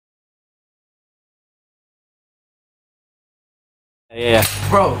Yeah.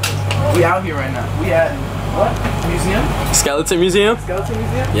 Bro, we out here right now. We at what? Museum? Skeleton Museum? Skeleton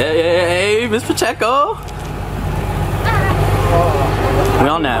Museum? Yeah. Hey, Miss Pacheco. We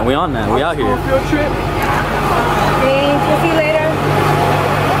on that. We out here. Field trip. Thanks. We'll see you later.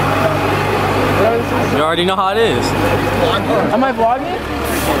 You already know how it is. Am I vlogging?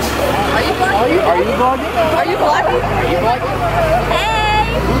 Are you vlogging? Are you vlogging? Are you vlogging?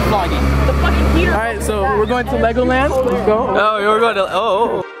 Hey! Who's vlogging? The fucking hero. Alright, so we're going to Legoland. Let's go. Oh, you're going to.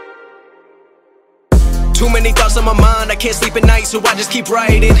 Oh. Too many thoughts on my mind, I can't sleep at night, so I just keep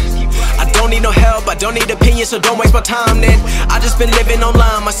writing. I don't need no help, I don't need opinions, so don't waste my time then. I just been living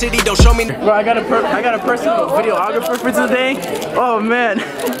online, my city don't show me. Bro, I got a personal videographer for today. Oh man.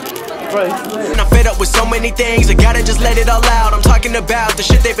 I'm fed up with so many things, I gotta just let it all out. I'm talking about the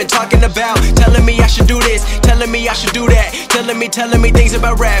shit they've been talking about. Telling me I should do this, telling me I should do that. Telling me things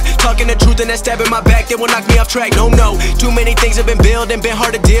about rap. Talking the truth and that stab in my back, they will knock me off track. No, too many things have been building, been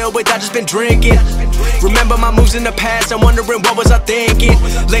hard to deal with, I just been drinking. Remember my moves in the past, I'm wondering what was I thinking.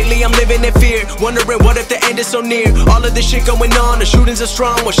 Lately I'm living in fear, wondering what if the end is so near. All of this shit going on, the shootings are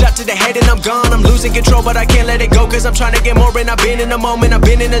strong. One shot to the head and I'm gone. I'm losing control but I can't let it go, cause I'm trying to get more. And I've been in the moment, I've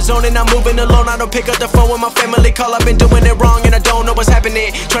been in the zone, and I'm moving alone. I don't pick up the phone when my family call. I've been doing it wrong and I don't know what's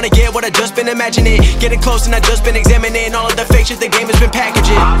happening. Trying to get what I just been imagining. Getting close and I just been examining all of the fake shit the game has been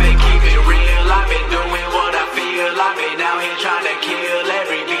packaging. I've been keeping real, I've been doing what I feel. I've been out here trying to kill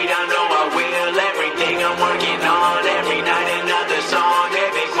every beat, I know I will. Everything I'm working on, every night another song. They've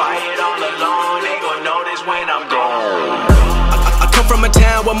been quiet all along, they gon' notice when I'm gone. I come from a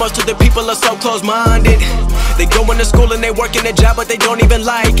town where most of the people are so close-minded. They go into school and they work in a job but they don't even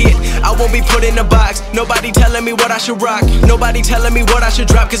like it. I won't be put in a box, nobody telling me what I should rock. Nobody telling me what I should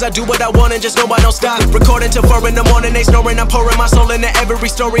drop, cause I do what I want and just know I don't stop. Recording till 4 in the morning, they snoring. I'm pouring my soul into every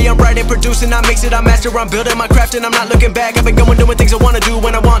story. I'm writing, producing, I mix it, I master. I'm building my craft and I'm not looking back. I've been going doing things I wanna do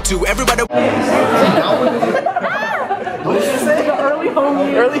when I want to. Everybody. What did you say? Early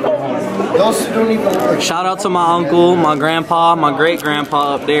homies. Those don't even work. Shout out to my uncle, my grandpa, my great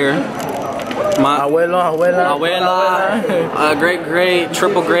grandpa up there. My Abuela. great,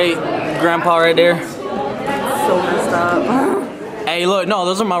 triple great grandpa right there. So messed up. Hey, look, no,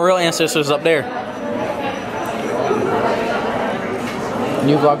 those are my real ancestors up there.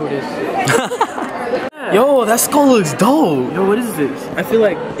 New vlog with this. Yo, that skull looks dope. Yo, what is this? I feel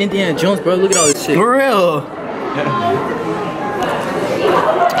like Indiana Jones, bro. Look at all this shit. For real.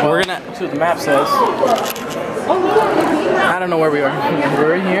 We're gonna see what the map says. I don't know where we are.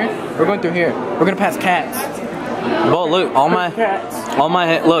 We're in here. We're going through here. We're gonna pass cats. Well, look, all my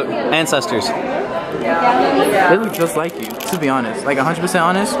look, ancestors. They look just like you, to be honest. Like 100%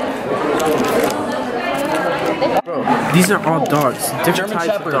 honest. Bro, these are all dogs. Different German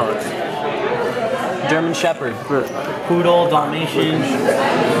types Shepherd. of dogs. German Shepherd, Poodle, Dalmatian,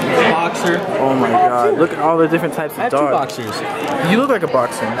 Boxer. Oh my god, look at all the different types I of have 2 dogs. boxers. You look like a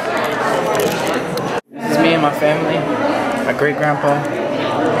boxer. This is me and my family. My great grandpa,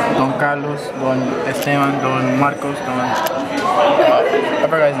 Don Carlos, Don Esteban, Don Marcos, I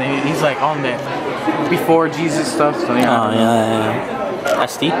forgot his name. He's like on that before Jesus stuff. So yeah. Oh yeah.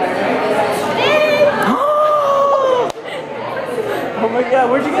 That's Steve. Oh my god,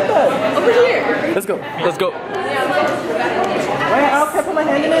 where'd you get that? Over here. Let's go. Wait, how can I put my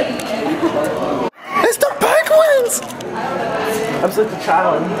hand in it? It's the Penguins. I'm such a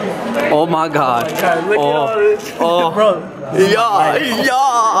child. Oh my God. God, look at all this. Oh. Bro. Yeah.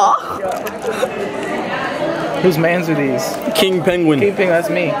 Whose mans are these? King Penguin. King Penguin, that's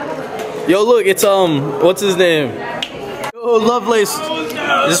me. Yo, look, it's what's his name? Yo, Lovelace.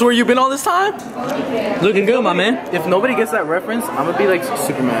 Is this where you been all this time? Looking good, my man. If nobody gets that reference, I'm gonna be like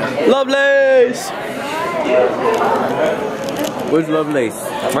Superman. Lovelace. Where's Lovelace?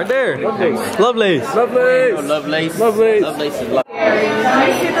 Right there. Lovelace. Lovelace. Lovelace. Lovelace. Lovelace. Lovelace is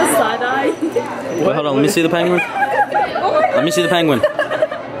I see the side eye. Wait, hold on, let me see the penguin. Let me see the penguin.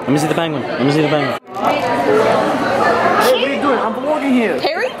 Let me see the penguin. Let me see the penguin. Hey, what are you doing? I'm vlogging here.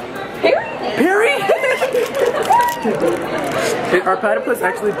 Harry? Perry? Are platypus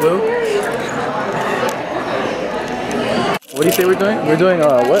actually blue? What do you say we're doing? We're doing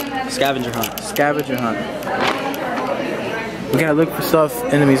what? Scavenger hunt. Scavenger hunt. We gotta look for stuff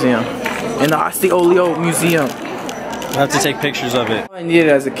in the museum. In the Osceola Museum. I have to take pictures of it. I needed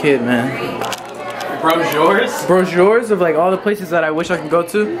as a kid, man. Brochures? Brochures of like all the places that I wish I could go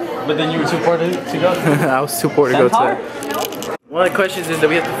to. But then you were too poor to go. I was too poor to go to Centaur? that. One of the questions is that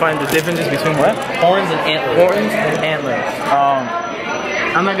we have to find the differences between what? Horns and antlers. Horns and antlers.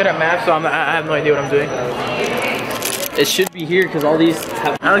 I'm not good at math, so I have no idea what I'm doing. It should be here because all these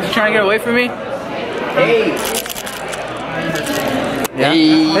have. Alex, you trying to get away from me? Hey! Yeah.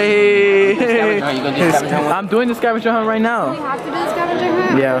 Hey. I'm doing the scavenger hunt right now. We have to do the scavenger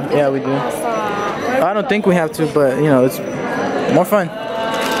hunt? Yeah, we do. I don't think we have to, but you know, it's more fun.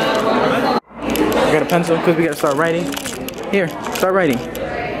 I got a pencil because we gotta start writing. Here, start writing.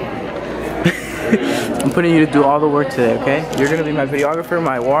 I'm putting you to do all the work today, okay? You're gonna be my videographer,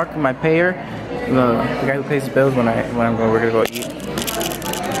 my walk, my payer, the guy who pays the bills when we're gonna go eat.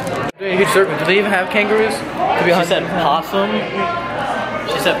 Doing a huge circle. Do they even have kangaroos? She said possum.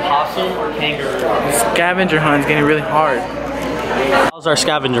 She said possum or kangaroo. The scavenger hunt is getting really hard. How's our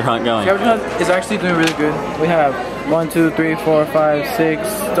scavenger hunt going? Scavenger hunt is actually doing really good. We have 1, 2, 3, 4, 5,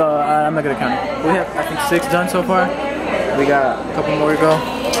 6. I'm not gonna count it. We have I think 6 done so far. We got a couple more to go.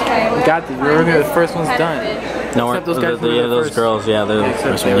 We got this. We're gonna be the first ones done. No, Except those guys those girls, yeah, they're the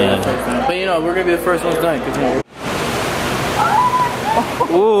first one. Yeah. But you know, we're gonna be the first ones done because you know.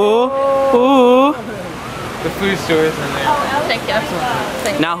 Ooh. The food stores in there. Thank you.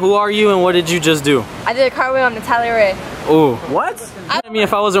 Thank you. Now, who are you and what did you just do? I did a cartwheel on Natalia Ray. Ooh. What? I mean,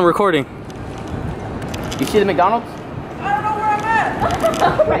 if I wasn't recording. You see the McDonald's? I don't know where I'm at.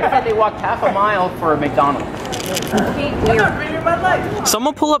 They said they walked half a mile for a McDonald's.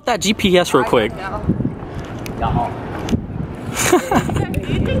 Someone pull up that GPS real quick. Do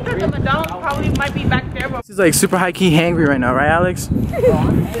you think that the McDonald's probably might be back there? This is like super high key hangry right now, right, Alex?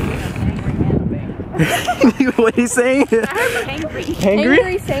 What are you saying? Hangry.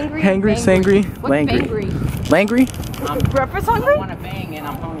 Hangry? Sangry. Hangry, sangry, What's langry. hangry? Langry? Breakfast hungry?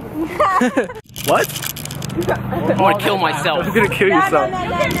 What? I want to kill myself. You're gonna kill yourself.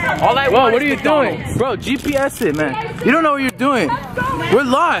 All I Whoa, want what are is you doing? Bro, GPS it, man. You don't know what you're doing. We're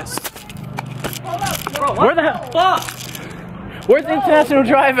lost. Where the hell? Where's International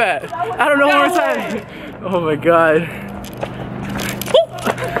Drive at? I don't know where it's at. Oh my god.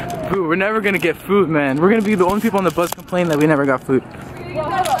 Dude, we're never gonna get food, man. We're gonna be the only people on the bus complaining that we never got food.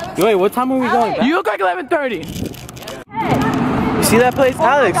 Wait, what time are we going back? You look like 11:30. You see that place?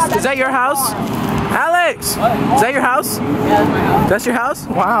 Alex, is that your house? Alex! Is that your house? That's your house?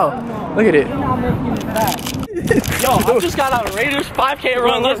 Wow. Look at it. Yo, I just got a Raiders 5K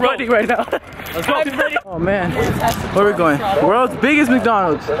run. Let's go. Running right now. Let's go. Oh man. Where are we going? World's biggest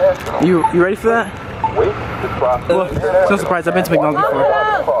McDonald's. You ready for that? Well, no surprise, I've been to McDonald's before.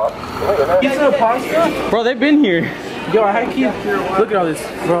 Pizza, pasta? Bro, they've been here. Yo, I keep look at all this,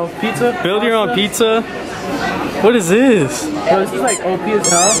 bro. Pizza? Build your own pizza. What is this? Bro, this is like OP as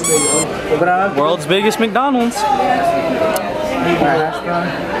hell. But I love World's biggest McDonald's.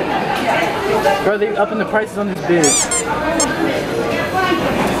 Bro, they upping the prices on this bitch.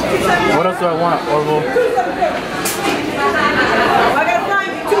 What else do I want? Orville. I gotta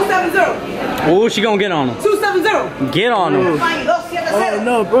find you 270. Oh, she gonna get on him. 270. Get on him. Oh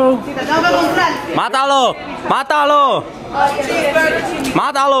no, bro. Mátalo. Mátalo.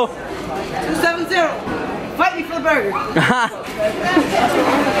 Mátalo. 270. Fight me for the burger.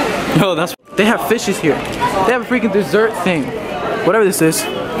 Yo, that's. They have fishes here. They have a freaking dessert thing. Whatever this is.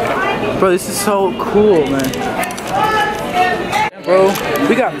 Bro, this is so cool, man. Bro,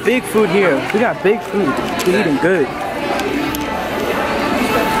 we got big food here. We got big food. We're eating good.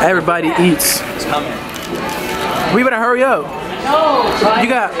 Everybody eats. It's coming. We better hurry up. You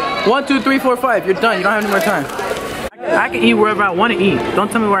got 1, 2, 3, 4, 5. You're done. You don't have any more time. I can eat wherever I want to eat. Don't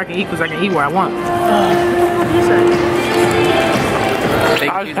tell me where I can eat because I can eat where I want.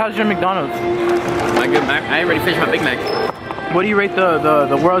 How's your McDonald's? My good Mac. I ain't ready to finish my Big Mac. What do you rate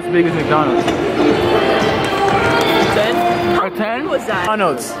the world's biggest McDonald's? 10? A 10? was that?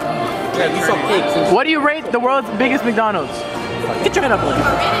 McDonald's. Yeah, these some cakes. What do you rate the world's biggest McDonald's? Get your head up, boy.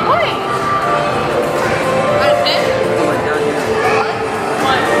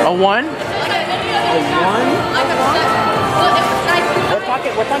 A 1?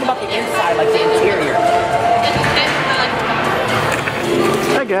 We're talking about the inside, like the interior.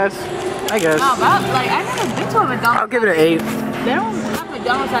 I guess. I've never been to a McDonald's. I'll give it an 8. They don't have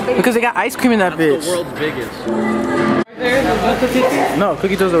McDonald's that big. Because they got ice cream in that bitch. The world's biggest. No,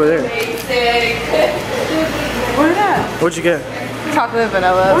 Cookie Dough's over there. Where's that? What'd you get? Chocolate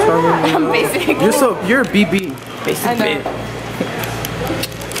vanilla. I'm basic. You're a BB. Basic I know. bitch.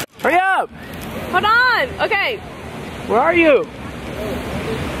 Hurry up! Hold on. Okay. Where are you?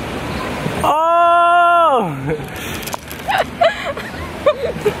 Oh!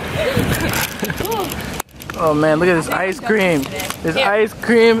 Oh man, look at this ice cream. This ice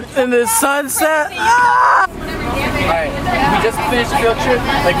cream in the sunset. Ah! Alright, we just finished the field trip.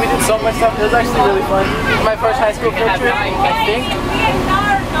 Like we did so much stuff. It was actually really fun. My first high school field trip, I think.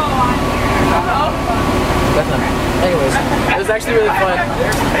 Anyways, it was actually really fun.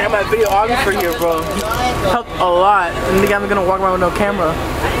 I got my got a videographer here, bro. He helped a lot. And the guy I'm gonna walk around with no camera.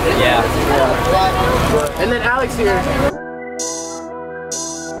 Yeah. And then Alex here.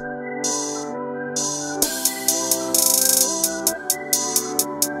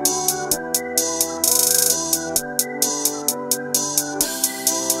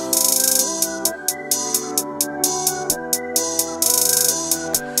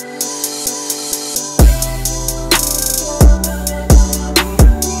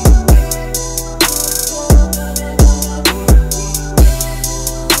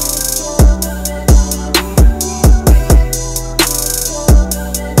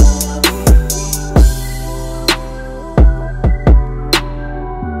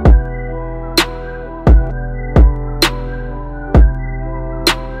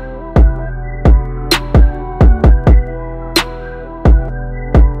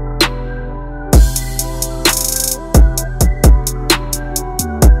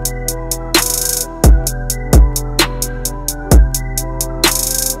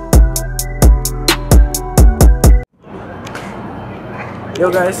 Yo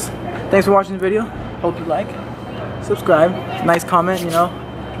guys, thanks for watching the video. Hope you like, subscribe, nice comment, you know.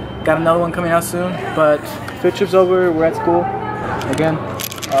 Got another one coming out soon, but field trip's over, we're at school again.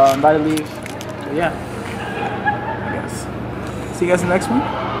 I'm about to leave, so yeah, I guess. See you guys in the next one.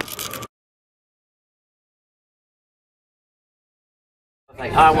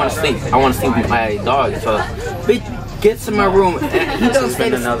 Like, oh, I want to sleep. I want to sleep with my dog. So, bitch gets in my room. And he doesn't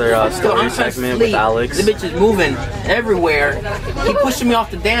Been another story segment with Alex. The bitch is moving everywhere. He pushing me off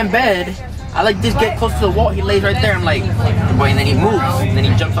the damn bed. I like just get close to the wall. He lays right there. I'm like, boy, and then he moves. And then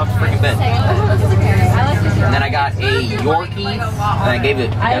he jumps off the freaking bed. And then I got a Yorkie. And I gave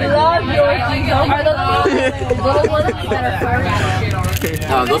it. I love Yorkies. Those are the little ones that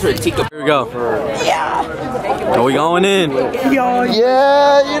are Those are teacup. Here we go. Yeah. Are we going in?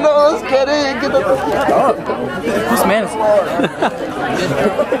 Yeah, you know, let's get it. Get the Who's man?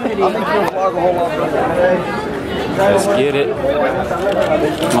 Let's get it.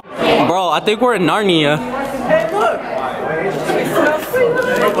 Bro, I think we're in Narnia. Hey, look.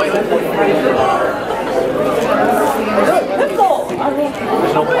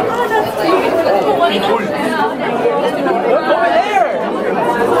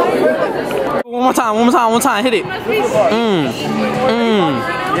 One more time, hit it.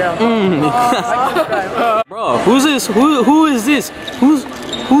 Bro, who's this? Who is this? Who's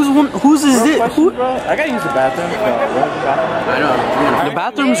is this? Who? I gotta use the bathroom. The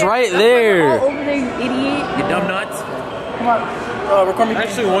bathroom's right there. over there, you idiot. You dumb nuts. Come on. Record me.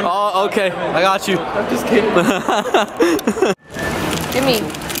 Actually, one. Oh, okay. I got you. I'm just kidding. Give me.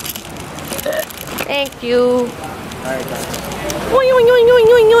 Thank you.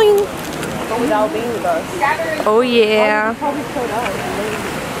 Oh yeah.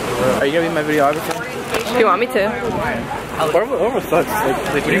 Are you gonna be my videographer? You want me to? Whoever sucks.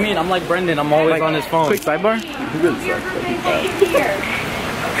 Like, What do you mean? I'm like Brendan. I'm always on his phone. Quick sidebar.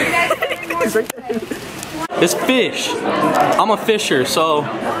 It's fish. I'm a fisher, so.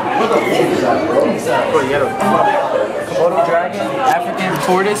 Komodo dragon, African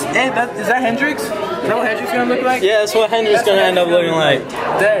tortoise. Hey, is that Hendrix? Is that what Hendrix gonna look like? Yeah, that's what Hendrix gonna end up looking like.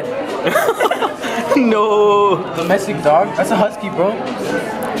 Dead. No. Domestic dog? That's a husky, bro.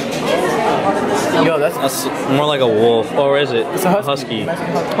 Yo, That's more like a wolf. Or is it? It's a husky.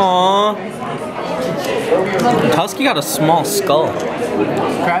 Aww. Husky got a small skull.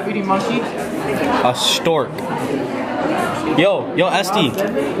 Crab eating monkey. A stork. Yo, SD,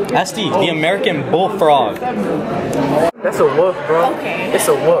 the American bullfrog. That's a wolf, bro. Okay. It's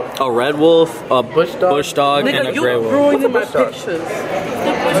a wolf. A red wolf, a bush dog, Nigga, and a gray wolf. ruining my pictures.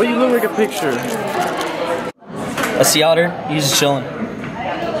 But you look like a picture. A sea otter, he's just chilling.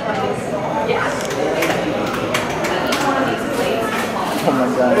 Oh my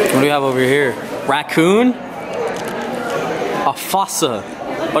god. What do we have over here? Raccoon? A fossa.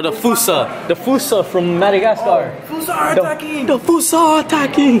 Or the fusa. The fusa from Madagascar. Fusa are attacking! The fusa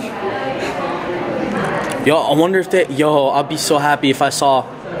attacking! Yo, I wonder if they... Yo, I'll be so happy if I saw...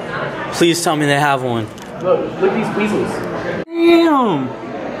 Please tell me they have one. Look at these weasels. Damn!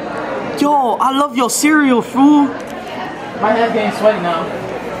 Yo, I love your cereal, fool. My head's getting sweaty now.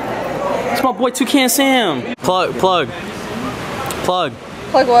 It's my boy Toucan Sam. Plug. Plug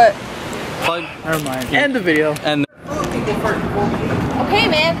what? Plug. Never mind. End the video. And... Okay,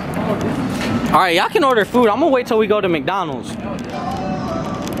 man. Alright, y'all can order food. I'm gonna wait till we go to McDonald's.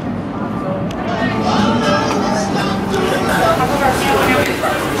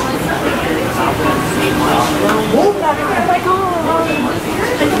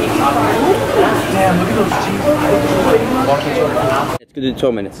 Damn, look at those cheese. It's to do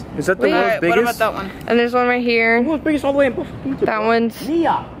 12 minutes. Is that the world's biggest? that one? And there's one right here. What's biggest all the way in That one's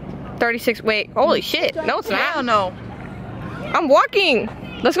 36. Wait, holy shit. No, it's not. Hell no. I'm walking.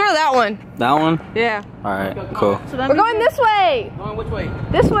 Let's go to that one. That one? Yeah. Alright, cool. We're going this way. Going which way?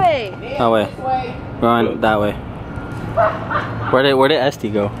 This way. That way. We're going that way. Where did Esty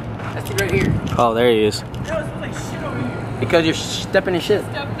go? That's right here. Oh, there he is. Because you're stepping in shit.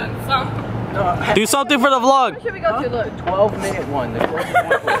 Do something for the vlog. Where should we go to? Look. 12-minute one.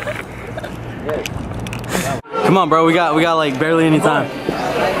 Come on, bro. We got like barely any time.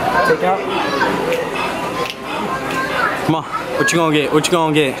 Take out. Come on. What you gonna get? What you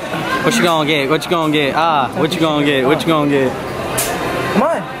gonna get? What you gonna get? What you gonna get? Ah, what you gonna get? What you gonna get? Come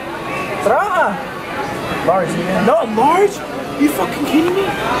on. Trabaja. Large, man. No, large? You fucking kidding me?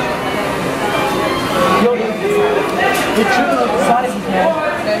 Yo, you're tripping with the sizes, man.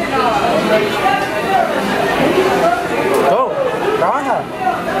 Go. Trabaja.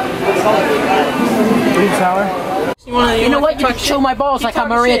 Green sour. You know what? You can chew my balls like how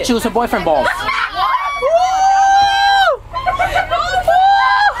Maria chews her boyfriend balls.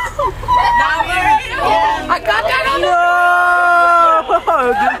 I got that on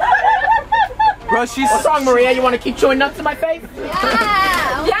Bro, she's... What's wrong, Maria? You want to keep chewing nuts in my face?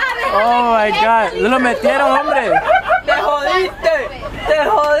 Oh my god. Lo metieron, hombre. Te jodiste. Te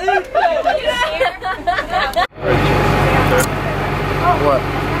jodiste. What?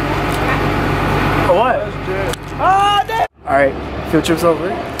 What? Oh, damn. Alright, field trip's over.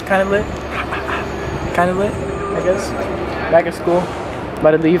 Kinda lit. Kinda lit, I guess. Back at school.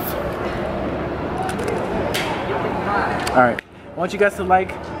 About to leave. Alright. I want you guys to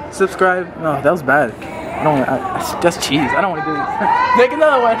like, subscribe. No, that was bad. I don't want that's cheese. I don't want to do this. Make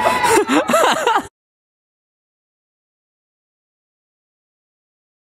another one.